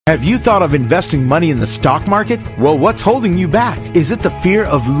Have you thought of investing money in the stock market? Well, what's holding you back? Is it the fear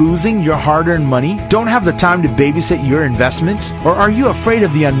of losing your hard-earned money? Don't have the time to babysit your investments? Or are you afraid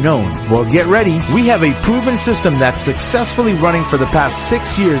of the unknown? Well, get ready. We have a proven system that's successfully running for the past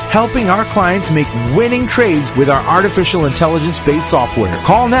 6 years, helping our clients make winning trades with our artificial intelligence-based software.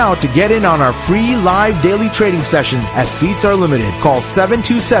 Call now to get in on our free live daily trading sessions as seats are limited. Call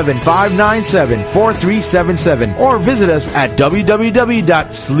 727-597-4377 or visit us at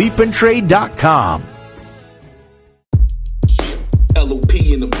www.sleepandtrade.com. LOP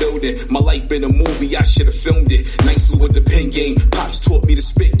in the building, my life been a movie, I should've filmed it. Nicely with the pen game, Pops taught me the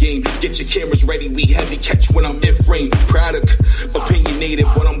spit game. Get your cameras ready, we heavy catch when I'm in frame. Product, opinionated,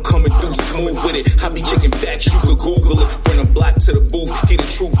 but I'm coming through smooth with it. I be kicking back, you could Google it. Run a block to the booth, hear the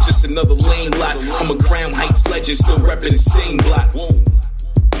truth, just another lane lock. I'm a Crown Heights legend, still repping the same block. Whoa.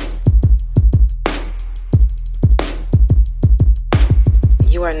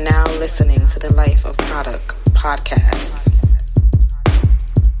 You are now listening to the Life of Product podcast.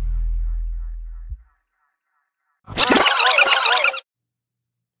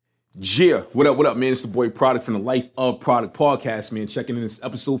 Yeah, what up, man? It's the boy Product from the Life of Product podcast, man. Checking in this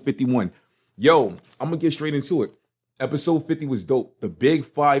episode 51. Yo, I'm going to get straight into it. Episode 50 was dope. The Big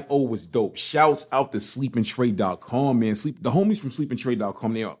 50 was dope. Shouts out to sleepandtrade.com, man. The homies from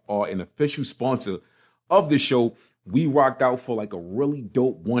sleepandtrade.com, they are an official sponsor of the show. We rocked out for like a really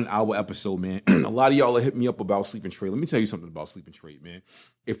dope 1 hour episode, man. A lot of y'all have hit me up about Sleep and Trade. Let me tell you something about Sleep and Trade, man.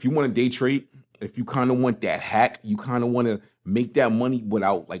 If you want to day trade, if you kind of want that hack, you kind of want to make that money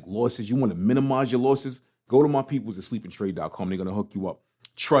without like losses, you want to minimize your losses, go to my peoples at sleepandtrade.com. They're going to hook you up.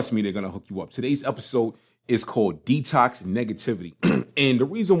 Trust me, they're going to hook you up. Today's episode is called Detox Negativity. And the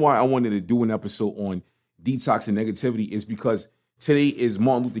reason why I wanted to do an episode on detox and negativity is because today is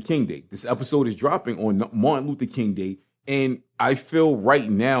Martin Luther King Day. This episode is dropping on Martin Luther King Day. And I feel right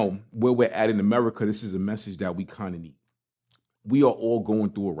now where we're at in America, this is a message that we kind of need. We are all going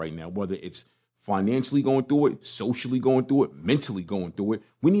through it right now, whether it's financially going through it, socially going through it, mentally going through it.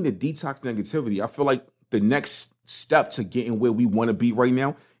 We need to detox negativity. I feel like the next step to getting where we want to be right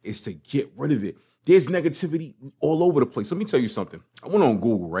now is to get rid of it. There's negativity all over the place. Let me tell you something. I went on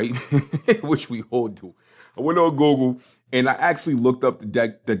Google, right? Which we all do. I went on Google and I actually looked up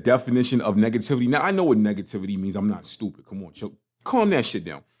the definition of negativity. Now, I know what negativity means. I'm not stupid. Come on, Chuck. Calm that shit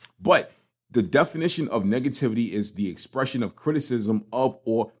down. But the definition of negativity is the expression of criticism of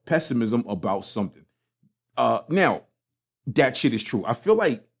or pessimism about something. Now, that shit is true. I feel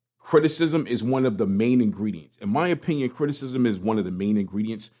like criticism is one of the main ingredients. In my opinion, criticism is one of the main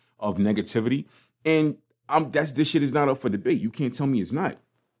ingredients of negativity. And this shit is not up for debate. You can't tell me it's not.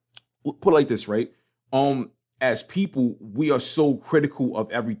 Put it like this, right? As people, we are so critical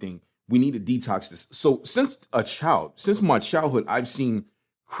of everything. We need to detox this. So since my childhood, I've seen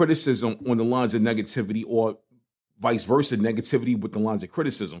criticism on the lines of negativity or vice versa, negativity with the lines of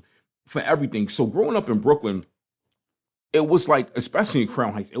criticism for everything. So growing up in Brooklyn, it was like, especially in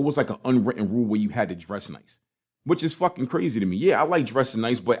Crown Heights, it was like an unwritten rule where you had to dress nice, which is fucking crazy to me. Yeah, I like dressing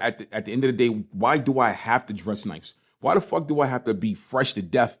nice, but at the end of the day, why do I have to dress nice? Why the fuck do I have to be fresh to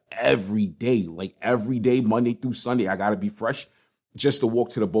death every day? Like every day, Monday through Sunday, I gotta be fresh just to walk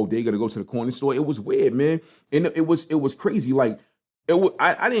to the bodega, to go to the corner store. It was weird, man. And it was crazy. Like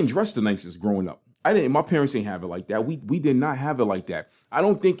I didn't dress the nicest growing up. My parents didn't have it like that. We did not have it like that. I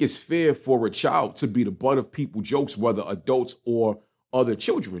don't think it's fair for a child to be the butt of people's jokes, whether adults or other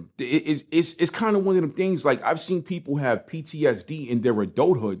children. It's kind of one of them things. Like I've seen people have PTSD in their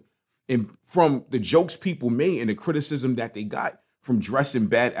adulthood and from the jokes people made and the criticism that they got from dressing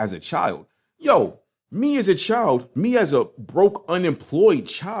bad as a child. Yo, me as a broke, unemployed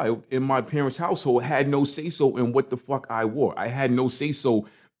child in my parents' household had no say-so in what the fuck I wore. I had no say-so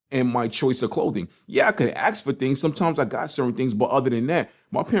in my choice of clothing. Yeah, I could ask for things. Sometimes I got certain things, but other than that,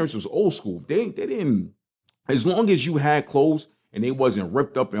 my parents was old school. They didn't, as long as you had clothes and they wasn't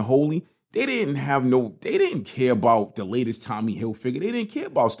ripped up and holy, they didn't care about the latest Tommy Hilfiger. They didn't care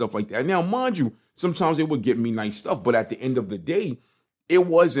about stuff like that. Now, mind you, sometimes they would get me nice stuff, but at the end of the day, it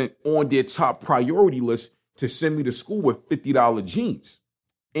wasn't on their top priority list to send me to school with $50 jeans.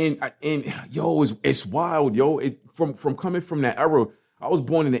 And yo, it's wild, yo. From coming from that era, I was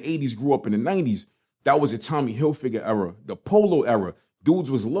born in the 80s, grew up in the 90s. That was a Tommy Hilfiger era, the polo era.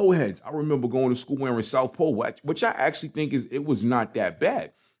 Dudes was low heads. I remember going to school wearing South Pole, which I actually think it was not that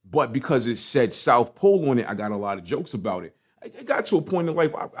bad. But because it said South Pole on it, I got a lot of jokes about it. It got to a point in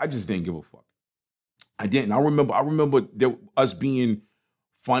life, I just didn't give a fuck. I didn't. I remember us being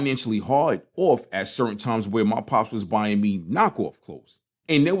financially hard off at certain times where my pops was buying me knockoff clothes.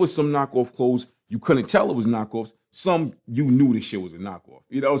 And there was some knockoff clothes You couldn't tell it was knockoffs. Some you knew the shit was a knockoff.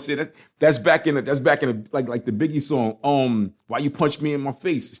 You know what I'm saying? That's back in like the Biggie song. Why you punch me in my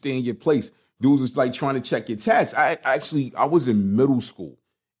face? Stay in your place. Dudes was like trying to check your tags. I was in middle school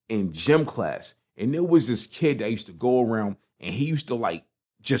in gym class, and there was this kid that used to go around and he used to like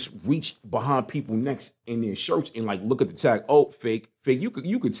just reach behind people's necks in their shirts and like look at the tag. Oh, fake. You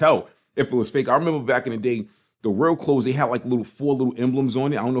could tell if it was fake. I remember back in the day, the real clothes, they had like four little emblems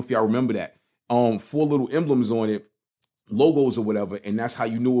on it. I don't know if y'all remember that. 4 little emblems on it, logos or whatever, and that's how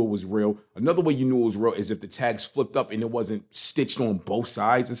you knew it was real. Another way you knew it was real is if the tags flipped up and it wasn't stitched on both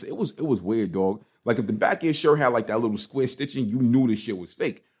sides. It was weird, dog. Like if the back of your shirt had like that little square stitching, you knew the shit was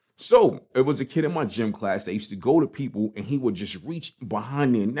fake. So it was a kid in my gym class that used to go to people and he would just reach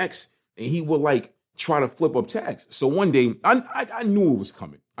behind their necks and he would like try to flip up tags. So one day I knew it was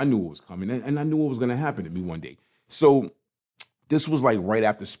coming. And I knew it was going to happen to me one day. So this was like right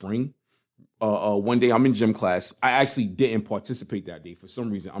after spring. One day I'm in gym class. I actually didn't participate that day for some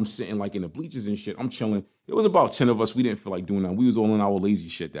reason. I'm sitting like in the bleachers and shit. I'm chilling. It was about 10 of us. We didn't feel like doing that. We was all in our lazy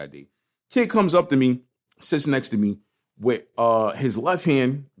shit that day. Kid comes up to me, sits next to me with his left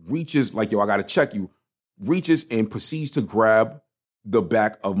hand, reaches like, yo, I got to check you, reaches and proceeds to grab the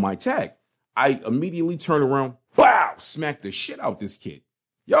back of my tag. I immediately turn around, bow, smack the shit out this kid.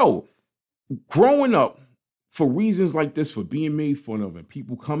 Yo, growing up, for reasons like this, for being made fun of and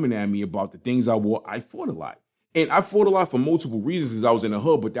people coming at me about the things I wore, I fought a lot. And I fought a lot for multiple reasons because I was in the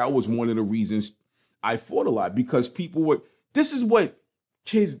hood, but that was one of the reasons I fought a lot because this is what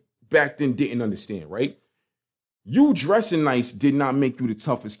kids back then didn't understand, right? You dressing nice did not make you the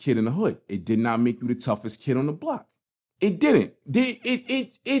toughest kid in the hood. It did not make you the toughest kid on the block. It didn't.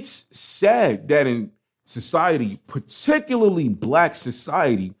 It's sad that in society, particularly black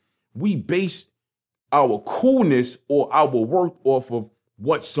society, we base our coolness or our worth off of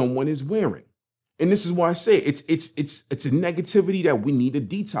what someone is wearing. And this is why I say it's a negativity that we need to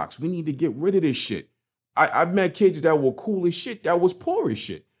detox. We need to get rid of this shit. I've met kids that were cool as shit, that was poor as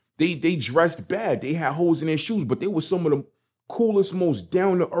shit. They dressed bad. They had holes in their shoes, but they were some of the coolest, most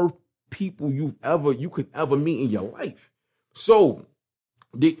down-to-earth people you could ever meet in your life. So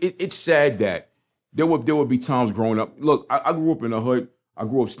it's sad that there would be times growing up. Look, I grew up in the hood. I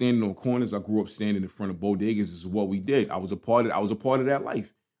grew up standing on corners. I grew up standing in front of bodegas. This is what we did. I was a part of that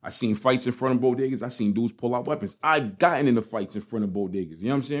life. I seen fights in front of bodegas. I seen dudes pull out weapons. I've gotten into fights in front of bodegas. You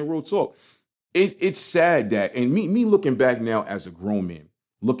know what I'm saying? Real talk. It's sad that, and me looking back now as a grown man,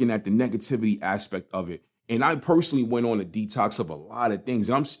 looking at the negativity aspect of it, and I personally went on a detox of a lot of things,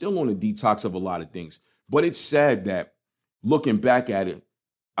 and I'm still on a detox of a lot of things. But it's sad that looking back at it,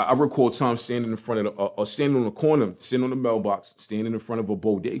 I recall times standing in front of standing on the corner, sitting on the mailbox, standing in front of a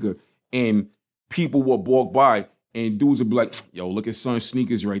bodega, and people would walk by, and dudes would be like, "Yo, look at son's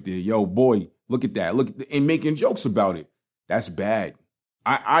sneakers right there. Yo, boy, look at that. And making jokes about it. That's bad.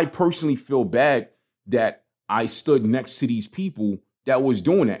 I personally feel bad that I stood next to these people that was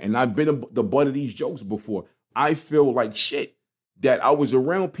doing that, and I've been the butt of these jokes before. I feel like shit that I was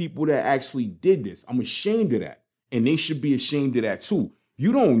around people that actually did this. I'm ashamed of that, and they should be ashamed of that too.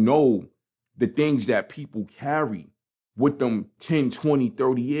 You don't know the things that people carry with them 10, 20,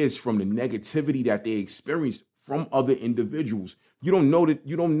 30 years from the negativity that they experienced from other individuals. You don't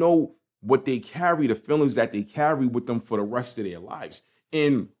know what they carry, the feelings that they carry with them for the rest of their lives.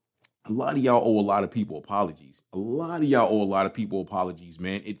 And a lot of y'all owe a lot of people apologies.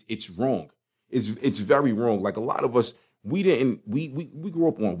 Man. It's wrong. It's very wrong. Like a lot of us, we grew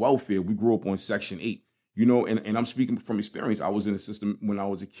up on welfare. We grew up on Section 8. You know, and I'm speaking from experience. I was in a system when I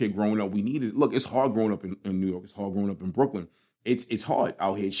was a kid growing up. It's hard growing up in New York. It's hard growing up in Brooklyn. It's hard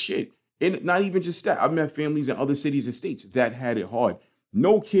out here. Shit. And not even just that. I've met families in other cities and states that had it hard.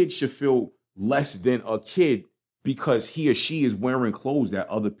 No kid should feel less than a kid because he or she is wearing clothes that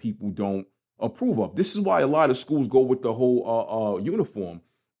other people don't approve of. This is why a lot of schools go with the whole uniform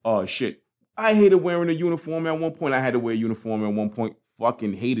shit. I hated wearing a uniform at one point. I had to wear a uniform at one point.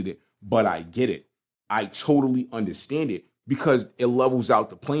 Fucking hated it. But I get it. I totally understand it because it levels out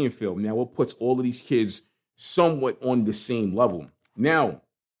the playing field. Now it puts all of these kids somewhat on the same level. Now,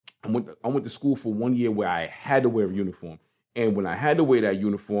 I went to school for 1 year where I had to wear a uniform. And when I had to wear that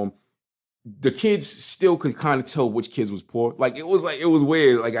uniform, the kids still could kind of tell which kids was poor. It was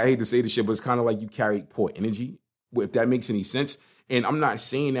weird. Like, I hate to say this shit, but it's kind of like you carry poor energy, if that makes any sense. And I'm not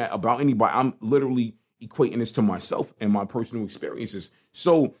saying that about anybody. I'm literally equating this to myself and my personal experiences.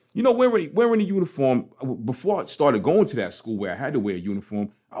 So, you know, wearing a uniform, before I started going to that school where I had to wear a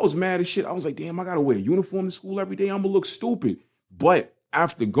uniform, I was mad as shit. I was like, damn, I got to wear a uniform to school every day. I'm going to look stupid. But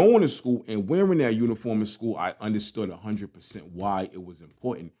after going to school and wearing that uniform in school, I understood 100% why it was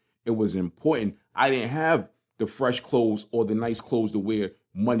important. It was important. I didn't have the fresh clothes or the nice clothes to wear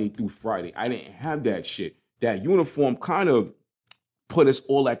Monday through Friday. I didn't have that shit. That uniform kind of put us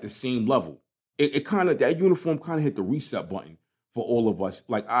all at the same level. It kind of, that uniform kind of hit the reset button for all of us.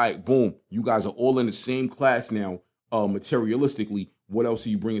 Like, all right, boom, you guys are all in the same class now, materialistically. What else are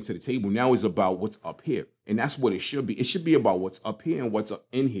you bringing to the table? Now it's about what's up here. And that's what it should be. It should be about what's up here and what's up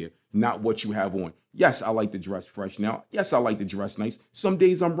in here, not what you have on. Yes, I like to dress fresh now. Yes, I like to dress nice. Some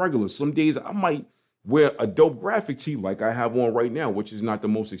days I'm regular. Some days I might wear a dope graphic tee like I have on right now, which is not the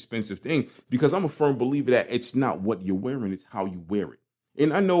most expensive thing, because I'm a firm believer that it's not what you're wearing, it's how you wear it.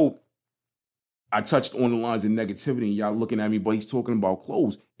 And I know I touched on the lines of negativity and y'all looking at me, but he's talking about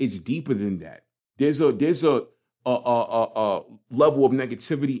clothes. It's deeper than that. There's a level of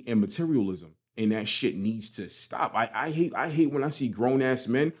negativity and materialism, and that shit needs to stop. I hate when I see grown ass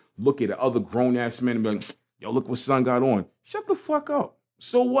men look at other grown ass men and be like, yo, look what son got on. Shut the fuck up.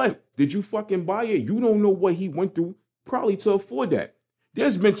 So what? Did you fucking buy it? You don't know what he went through probably to afford that.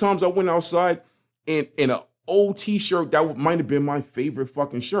 There's been times I went outside and in an old t-shirt that might have been my favorite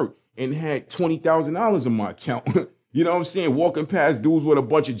fucking shirt and had $20,000 in my account. You know what I'm saying? Walking past dudes with a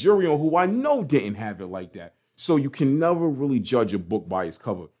bunch of jewelry on who I know didn't have it like that. So you can never really judge a book by its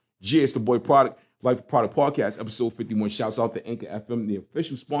cover. It's the boy Product, Life of Product Podcast, episode 51. Shouts out to Anchor FM, the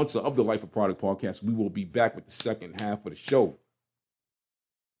official sponsor of the Life of Product Podcast. We will be back with the second half of the show.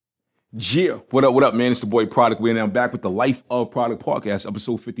 What up, man? It's the boy Product. We're now back with the Life of Product Podcast,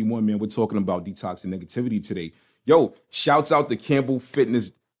 episode 51, man. We're talking about detoxing negativity today. Yo, shouts out to Campbell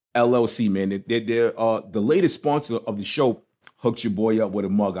Fitness LLC, man. They're the latest sponsor of the show. Hooked your boy up with a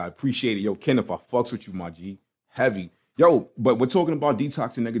mug. I appreciate it. Yo, Kenneth, I fucks with you, my G. Heavy. Yo, but we're talking about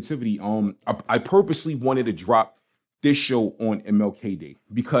detoxing negativity. I purposely wanted to drop this show on MLK Day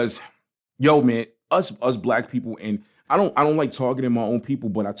because, yo, man, us black people, and I don't like targeting my own people,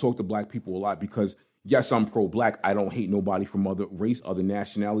 but I talk to black people a lot because, yes, I'm pro-black. I don't hate nobody from other race, other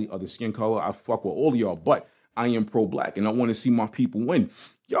nationality, other skin color. I fuck with all of y'all, but I am pro-black, and I want to see my people win.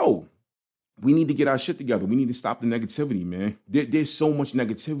 Yo, we need to get our shit together. We need to stop the negativity, man. There's so much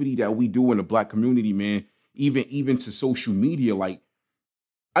negativity that we do in the black community, man, even to social media. Like,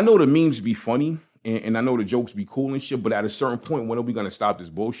 I know the memes be funny, and I know the jokes be cool and shit, but at a certain point, when are we going to stop this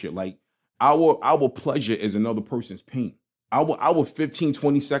bullshit? Like, our pleasure is another person's pain. Our 15,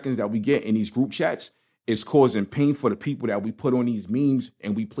 20 seconds that we get in these group chats is causing pain for the people that we put on these memes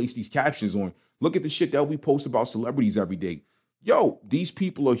and we place these captions on. Look at the shit that we post about celebrities every day. Yo, these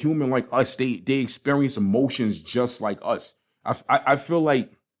people are human like us. They experience emotions just like us. I feel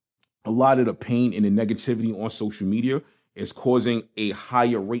like a lot of the pain and the negativity on social media is causing a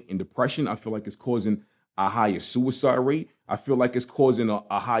higher rate in depression. I feel like it's causing a higher suicide rate. I feel like it's causing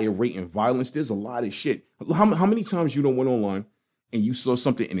a higher rate in violence. There's a lot of shit. How many times you done went online and you saw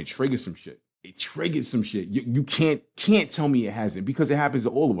something and it triggered some shit? It triggered some shit. You can't tell me it hasn't, because it happens to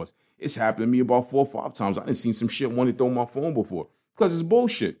all of us. It's happened to me about 4 or 5 times. I done seen some shit wanted to throw my phone before because it's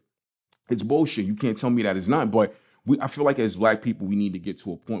bullshit. It's bullshit. You can't tell me that it's not. But I feel like as black people, we need to get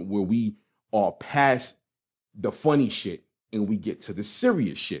to a point where we are past the funny shit and we get to the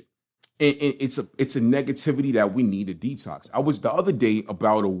serious shit. And it's a negativity that we need to detox. I was the other day,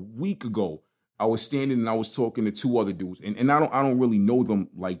 about a week ago, I was standing and I was talking to 2 other dudes, and I don't really know them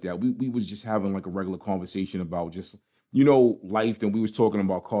like that. We was just having like a regular conversation about just, you know, life, and we was talking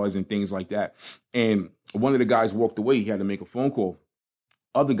about cars and things like that. And one of the guys walked away. He had to make a phone call.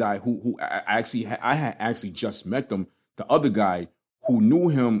 Other guy who I had actually just met them. The other guy who knew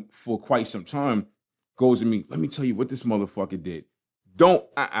him for quite some time goes to me, let me tell you what this motherfucker did. Don't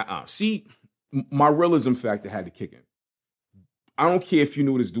see, my realism factor had to kick in. I don't care if you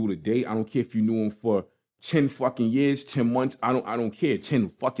knew this dude today. I don't care if you knew him for 10 fucking years, 10 months. I don't care. 10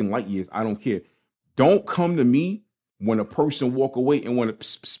 fucking light years. I don't care. Don't come to me when a person walk away and want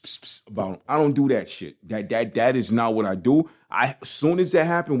to about him. I don't do that shit. That is not what I do. As soon as that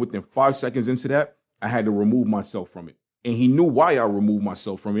happened, within 5 seconds into that, I had to remove myself from it. And he knew why I removed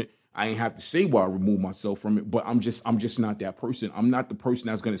myself from it. I ain't have to say why I removed myself from it, but I'm just not that person. I'm not the person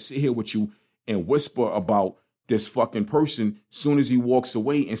that's gonna sit here with you and whisper about this fucking person soon as he walks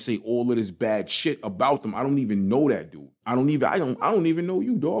away and say all of this bad shit about them. I don't even know that dude. I don't even know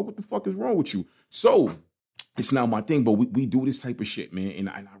you, dog. What the fuck is wrong with you? So it's not my thing, but we do this type of shit, man. And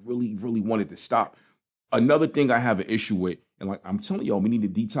I really, really wanted to stop. Another thing I have an issue with, and like I'm telling y'all, we need to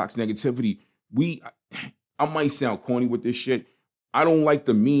detox negativity. I might sound corny with this shit. I don't like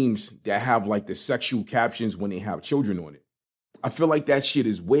the memes that have like the sexual captions when they have children on it. I feel like that shit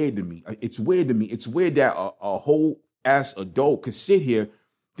is weird to me. It's weird to me. It's weird that a whole ass adult could sit here,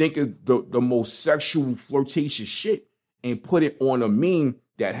 think of the most sexual flirtatious shit and put it on a meme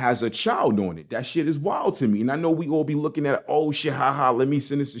that has a child on it. That shit is wild to me. And I know we all be looking at, oh shit, haha, let me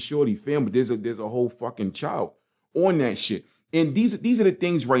send this to Shorty, fam. But there's a whole fucking child on that shit. And these are the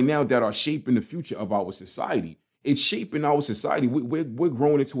things right now that are shaping the future of our society. It's shaping our society. We're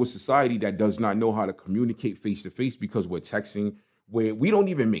growing into a society that does not know how to communicate face to face because we're texting, where we don't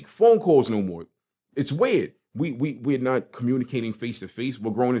even make phone calls no more. It's weird. We're not communicating face to face.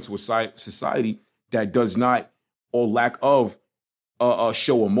 We're growing into a society that does not, or lack of,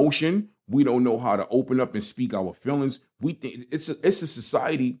 show emotion. We don't know how to open up and speak our feelings. We think it's a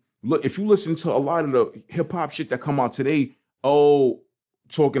society. Look, if you listen to a lot of the hip hop shit that come out today,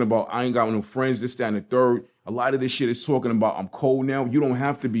 talking about I ain't got no friends, this, that, and the third. A lot of this shit is talking about I'm cold now. You don't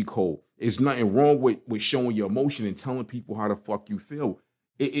have to be cold. There's nothing wrong with showing your emotion and telling people how the fuck you feel.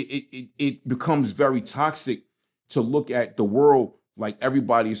 It becomes very toxic to look at the world like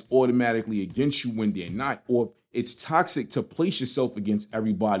everybody is automatically against you when they're not. Or it's toxic to place yourself against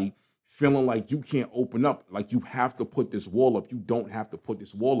everybody, feeling like you can't open up, like you have to put this wall up. You don't have to put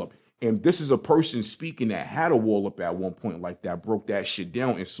this wall up. And this is a person speaking that had a wall up at one point like that, broke that shit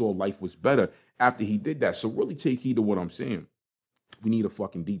down and saw life was better after he did that. So really take heed to what I'm saying. We need a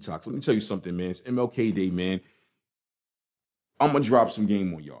fucking detox. Let me tell you something, man. It's MLK Day, man. I'm gonna drop some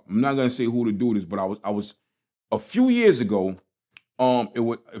game on y'all. I'm not gonna say who to do this, but I was a few years ago.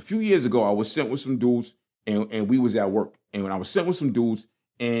 I was sent with some dudes, and we was at work. And when I was sent with some dudes,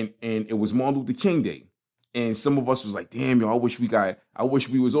 and it was Martin Luther King Day. And some of us was like, damn, yo, I wish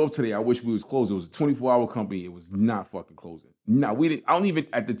we was off today. I wish we was closed. It was a 24-hour company. It was not fucking closing. No, we didn't. I don't even,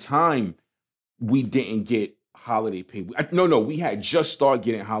 at the time, we didn't get holiday pay. We had just started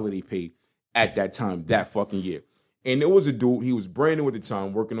getting holiday pay at that time, that fucking year. And there was a dude, he was brand new at the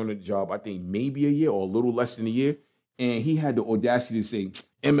time, working on a job, I think maybe a year or a little less than a year. And he had the audacity to say,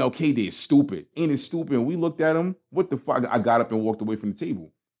 MLK Day is stupid. Ain't it stupid? And we looked at him, what the fuck? I got up and walked away from the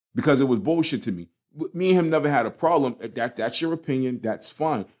table because it was bullshit to me. Me and him never had a problem. That's your opinion. That's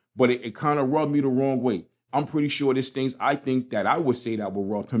fine. But it kind of rubbed me the wrong way. I'm pretty sure there's things I think that I would say that would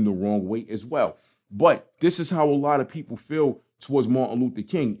rub him the wrong way as well. But this is how a lot of people feel towards Martin Luther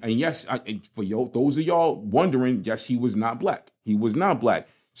King. And yes, those of y'all wondering, yes, he was not black. He was not black.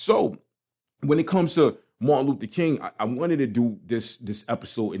 So when it comes to Martin Luther King, I wanted to do this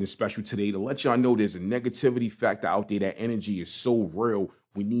episode in the special today to let y'all know there's a negativity factor out there. That energy is so real.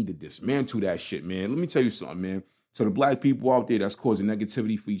 We need to dismantle that shit, man. Let me tell you something, man. So the black people out there that's causing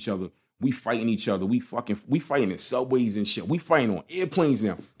negativity for each other, we fighting each other. We fighting in subways and shit. We fighting on airplanes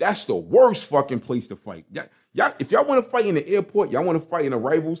now. That's the worst fucking place to fight. Y'all, if y'all want to fight in the airport, y'all want to fight in the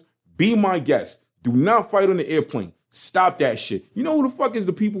rivals, be my guest. Do not fight on the airplane. Stop that shit. You know who the fuck is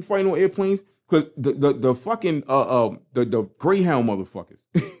the people fighting on airplanes? Because the fucking the Greyhound motherfuckers.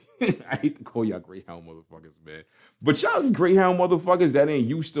 I hate to call y'all Greyhound motherfuckers, man. But y'all Greyhound motherfuckers that ain't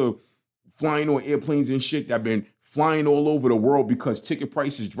used to flying on airplanes and shit, that been flying all over the world because ticket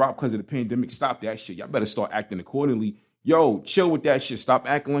prices dropped because of the pandemic. Stop that shit. Y'all better start acting accordingly. Yo, chill with that shit. Stop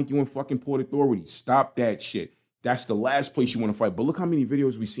acting like you in fucking Port Authority. Stop that shit. That's the last place you want to fight. But look how many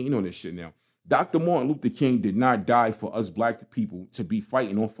videos we've seen on this shit now. Dr. Martin Luther King did not die for us black people to be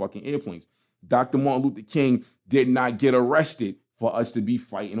fighting on fucking airplanes. Dr. Martin Luther King did not get arrested for us to be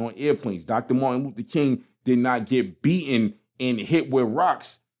fighting on airplanes. Dr. Martin Luther King did not get beaten and hit with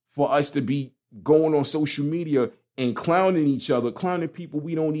rocks for us to be going on social media and clowning each other, clowning people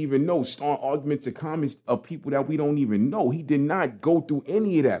we don't even know, start arguments and comments of people that we don't even know. He did not go through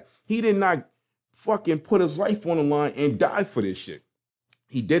any of that. He did not fucking put his life on the line and die for this shit.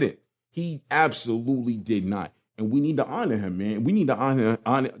 He didn't. He absolutely did not. And we need to honor him, man. We need to honor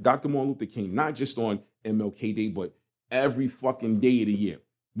Dr. Martin Luther King, not just on MLK Day, but every fucking day of the year.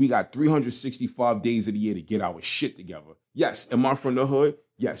 We got 365 days of the year to get our shit together. Yes, am I from the hood?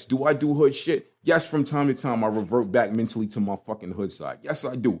 Yes. Do I do hood shit? Yes, from time to time I revert back mentally to my fucking hood side. Yes,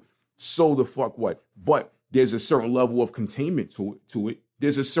 I do. So the fuck what? But there's a certain level of containment to it.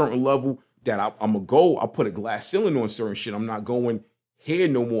 There's a certain level that I'm going to go. I'll put a glass ceiling on certain shit. I'm not going here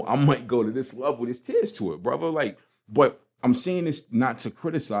no more. I might go to this level. There's tears to it, brother. But I'm saying this not to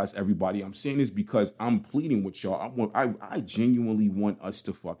criticize everybody. I'm saying this because I'm pleading with y'all. I genuinely want us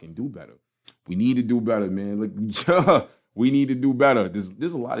to fucking do better. We need to do better, man. We need to do better.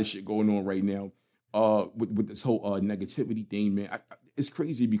 There's a lot of shit going on right now with this whole negativity thing, man. It's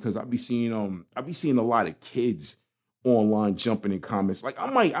crazy because I be seeing a lot of kids online jumping in comments. Like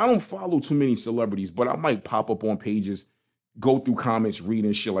I don't follow too many celebrities, but I might pop up on pages, go through comments,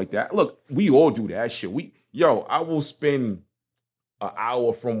 reading shit like that. Look, we all do that shit. I will spend an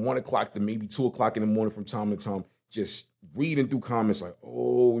hour from 1 o'clock to maybe 2 o'clock in the morning from time to time, just reading through comments like,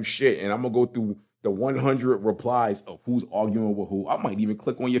 oh shit. And I'm gonna go through the 100 replies of who's arguing with who. I might even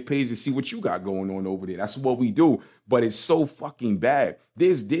click on your page and see what you got going on over there. That's what we do. But it's so fucking bad.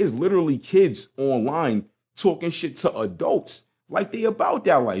 There's literally kids online talking shit to adults like they about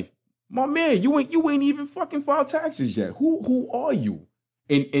that life. My man, you ain't even fucking filed taxes yet. Who are you?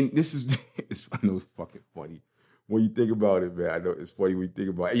 And this is I know it's fucking funny when you think about it, man. I know it's funny when you think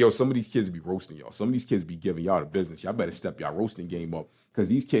about it. Yo, some of these kids be roasting y'all. Some of these kids be giving y'all the business. Y'all better step y'all roasting game up because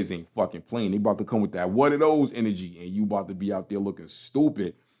these kids ain't fucking playing. They about to come with that what are those energy, and you about to be out there looking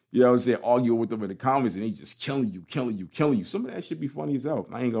stupid. You know what I'm saying? Arguing with them in the comments, and they just killing you. Some of that shit be funny as hell.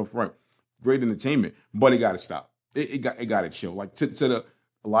 I ain't gonna front. Great entertainment, but it gotta stop. It gotta chill. Like to the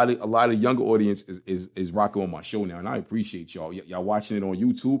a lot of younger audience is rocking on my show now, and I appreciate y'all. Y'all watching it on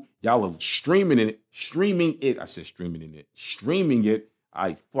YouTube. Y'all are streaming it. I said streaming it.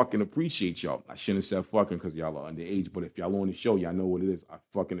 I fucking appreciate y'all. I shouldn't have said fucking because y'all are underage, but if y'all on the show, y'all know what it is. I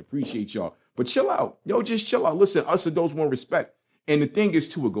fucking appreciate y'all. But chill out. Yo, just chill out. Listen, us adults want respect. And the thing is,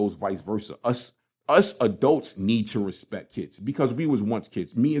 too, it goes vice versa. Us adults need to respect kids because we was once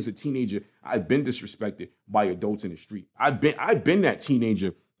kids. Me as a teenager, I've been disrespected by adults in the street. I've been that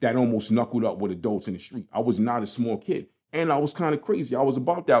teenager that almost knuckled up with adults in the street. I was not a small kid, and I was kind of crazy. I was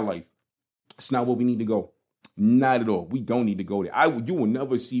about that life. It's not where we need to go. Not at all. We don't need to go there. You will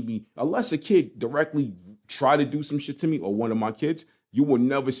never see me, unless a kid directly try to do some shit to me or one of my kids, you will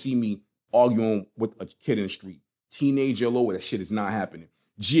never see me arguing with a kid in the street. Teenager lower, that shit is not happening.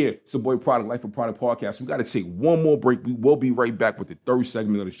 Yeah, it's a boy Product, Life of Product podcast. We got to take one more break. We will be right back with the third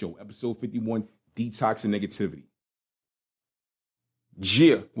segment of the show, episode 51, Detoxing Negativity.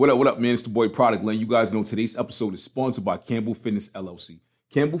 Yeah, what up, man? It's the boy Product, letting you guys know today's episode is sponsored by Campbell Fitness LLC.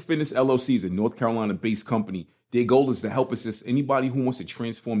 Campbell Fitness LLC is a North Carolina-based company. Their goal is to help assist anybody who wants to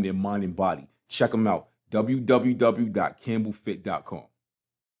transform their mind and body. Check them out, www.campbellfit.com.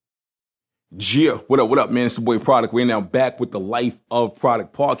 Yeah, what up, man? It's the boy Product. We're now back with the Life of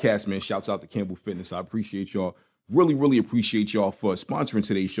Product podcast, man. Shouts out to Campbell Fitness. I appreciate y'all. Really appreciate y'all for sponsoring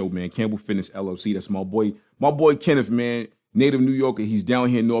today's show, man. Campbell Fitness LLC. That's my boy Kenneth, man. Native New Yorker. He's down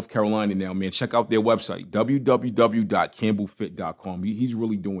here in North Carolina now, man. Check out their website, www.campbellfit.com. He's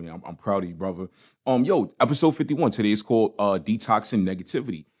really doing it. I'm proud of you, brother. Yo, episode 51 today is called Detoxing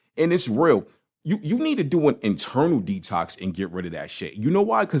Negativity. And it's real. You need to do an internal detox and get rid of that shit. You know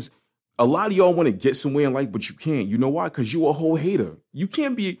why? Because a lot of y'all want to get somewhere in life, but you can't. You know why? Because you're a whole hater. You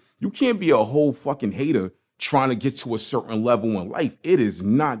can't be a whole fucking hater trying to get to a certain level in life. It is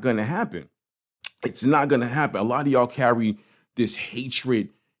not going to happen. It's not going to happen. A lot of y'all carry this hating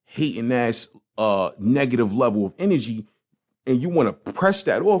ass, negative level of energy, and you want to press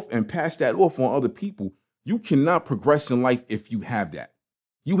that off and pass that off on other people. You cannot progress in life if you have that.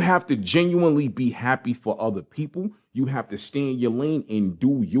 You have to genuinely be happy for other people. You have to stay in your lane and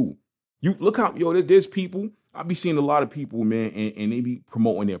do you. You look how, there's people, I be seeing a lot of people, man, and they be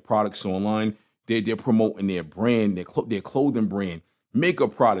promoting their products online. They're promoting their brand, their clothing brand,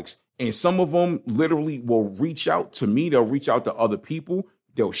 makeup products. And some of them literally will reach out to me. They'll reach out to other people.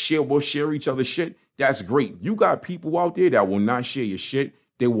 We'll share each other's shit. That's great. You got people out there that will not share your shit.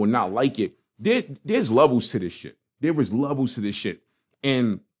 They will not like it. There's levels to this shit. There is levels to this shit.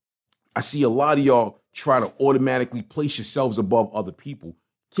 And I see a lot of y'all try to automatically place yourselves above other people.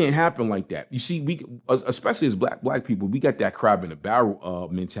 Can't happen like that. You see, we, especially as black people, we got that crab in the barrel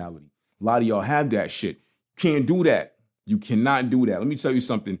mentality. A lot of y'all have that shit. Can't do that. You cannot do that. Let me tell you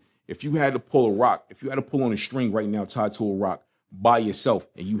something. If you had to pull a rock, if you had to pull on a string right now tied to a rock by yourself,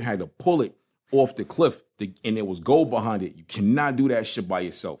 and you had to pull it off the cliff, and there was gold behind it, you cannot do that shit by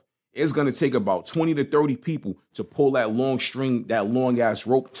yourself. It's going to take about 20 to 30 people to pull that long string, that long ass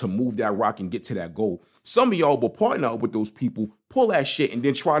rope to move that rock and get to that goal. Some of y'all will partner up with those people, pull that shit, and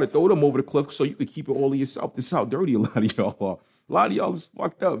then try to throw them over the cliff so you can keep it all to yourself. This is how dirty a lot of y'all are. A lot of y'all is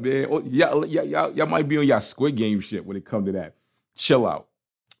fucked up, man. Y'all might be on y'all Squid Game shit when it comes to that. Chill out.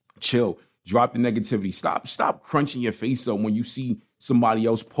 Chill. Drop the negativity. Stop crunching your face up when you see somebody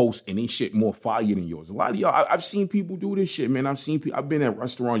else post and they shit more fire than yours. A lot of y'all, I've seen people do this shit, man. I've been at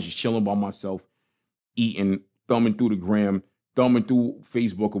restaurants just chilling by myself, eating, thumbing through the gram, thumbing through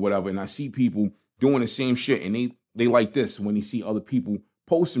Facebook or whatever, and I see people doing the same shit, and they like this when they see other people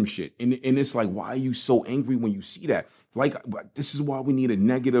post some shit. And it's like, why are you so angry when you see that? Like, this is why we need a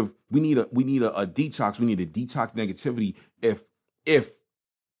detox. We need to detox negativity. If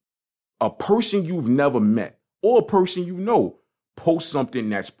a person you've never met or a person you know post something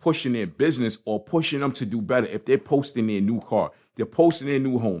that's pushing their business or pushing them to do better, if they're posting their new car, they're posting their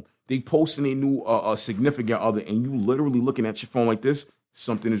new home, they posting their new significant other, and you literally looking at your phone like this,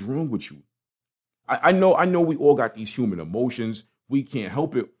 something is wrong with you. I know we all got these human emotions. We can't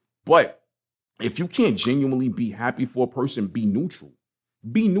help it. But if you can't genuinely be happy for a person, be neutral.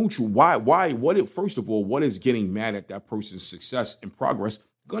 Be neutral. Why? First of all, what is getting mad at that person's success and progress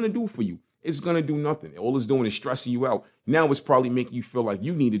gonna do for you? It's gonna do nothing. All it's doing is stressing you out. Now it's probably making you feel like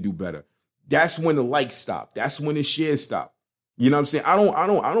you need to do better. That's when the likes stop. That's when the shares stop. You know what I'm saying?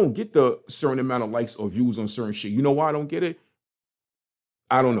 I don't get the certain amount of likes or views on certain shit. You know why I don't get it?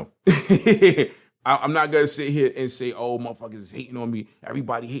 I don't know. I'm not gonna sit here and say, "Oh, motherfuckers is hating on me."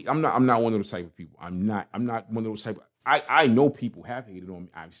 Everybody hate. I'm not one of those type of people. I'm not one of those type of. I know people have hated on me.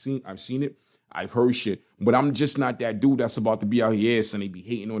 I've seen it. I've heard shit, but I'm just not that dude that's about to be out here and they be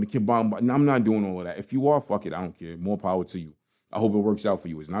hating on the kid bomb. And I'm not doing all of that. If you are, fuck it. I don't care. More power to you. I hope it works out for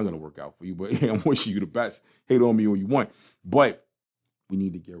you. It's not gonna work out for you, but I'm wishing you the best. Hate on me all you want, but we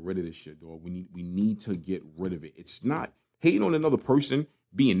need to get rid of this shit, dog. We need to get rid of it. It's not hating on another person.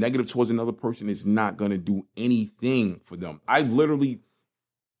 Being negative towards another person is not going to do anything for them.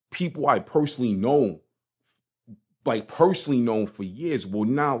 People I personally know for years will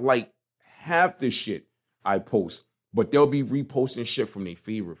not like half the shit I post, but they'll be reposting shit from their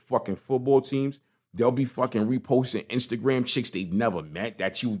favorite fucking football teams. They'll be fucking reposting Instagram chicks they've never met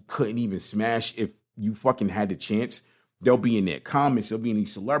that you couldn't even smash if you fucking had the chance. They'll be in their comments. They'll be in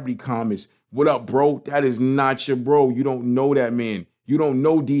these celebrity comments. What up, bro? That is not your bro. You don't know that man. You don't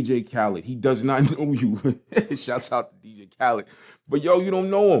know DJ Khaled. He does not know you. Shouts out to DJ Khaled. But yo, you don't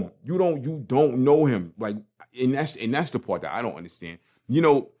know him. You don't know him. Like, and that's the part that I don't understand. You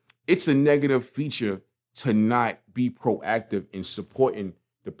know, it's a negative feature to not be proactive in supporting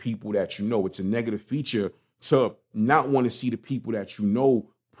the people that you know. It's a negative feature to not want to see the people that you know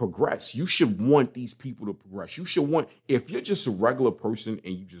progress. You should want these people to progress. You should want, if you're just a regular person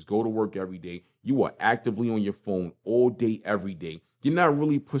and you just go to work every day, you are actively on your phone all day, every day. You're not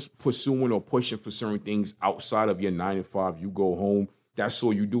really pursuing or pushing for certain things outside of your 9 to 5. You go home, that's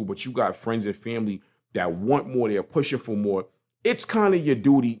all you do. But you got friends and family that want more, they're pushing for more. It's kind of your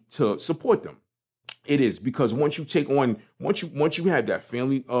duty to support them. It is, because once you have that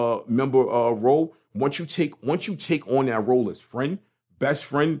family member role, once you take on that role as friend, best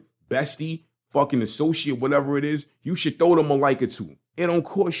friend, bestie, fucking associate, whatever it is, you should throw them a like or two. It don't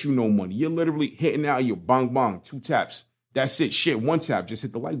cost you no money. You're literally hitting out your bang bang, 2 taps. That's it. Shit, 1 tap, just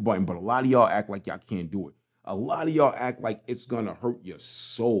hit the like button. But a lot of y'all act like y'all can't do it. A lot of y'all act like it's gonna hurt your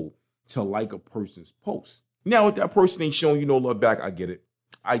soul to like a person's post. Now, if that person ain't showing you no love back, I get it.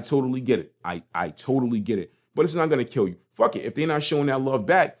 I totally get it. I totally get it. But it's not gonna kill you. Fuck it. If they're not showing that love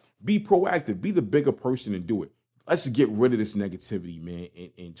back, be proactive. Be the bigger person and do it. Let's get rid of this negativity, man,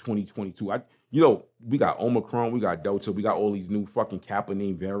 in 2022. We got Omicron, we got Delta, we got all these new fucking Kappa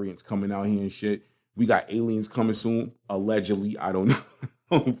name variants coming out here and shit. We got aliens coming soon, allegedly. I don't know.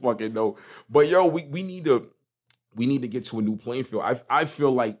 I don't fucking know. But yo, we need to get to a new playing field. I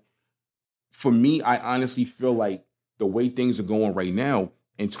feel like, for me, I honestly feel like the way things are going right now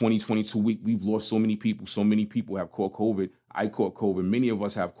in 2022, we've lost so many people. So many people have caught COVID. I caught COVID. Many of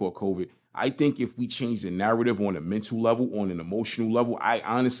us have caught COVID. I think if we change the narrative on a mental level, on an emotional level, I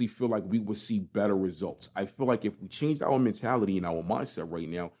honestly feel like we would see better results. I feel like if we changed our mentality and our mindset right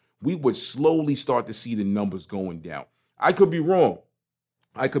now, we would slowly start to see the numbers going down. I could be wrong.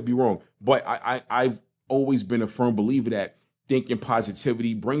 But I've always been a firm believer that thinking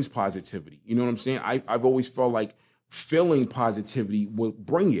positivity brings positivity. You know what I'm saying? I've always felt like feeling positivity will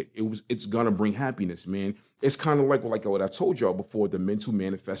bring it. It's gonna bring happiness, man. It's kind of like what I told y'all before, the mental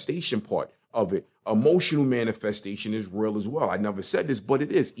manifestation part of it. Emotional manifestation is real as well. I never said this, but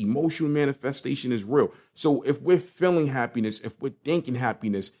it is. Emotional manifestation is real. So if we're feeling happiness, if we're thinking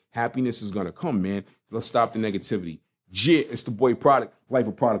happiness, happiness is gonna come, man. Let's stop the negativity. It's the boy Product, Life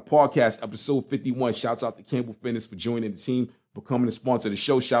of Product Podcast, episode 51. Shouts out to Campbell Fitness for joining the team, becoming a sponsor of the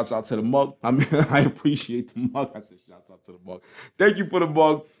show. Shouts out to the mug. I appreciate the mug. I said shouts out to the mug. Thank you for the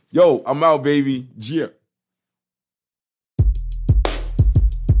mug. Yo, I'm out, baby.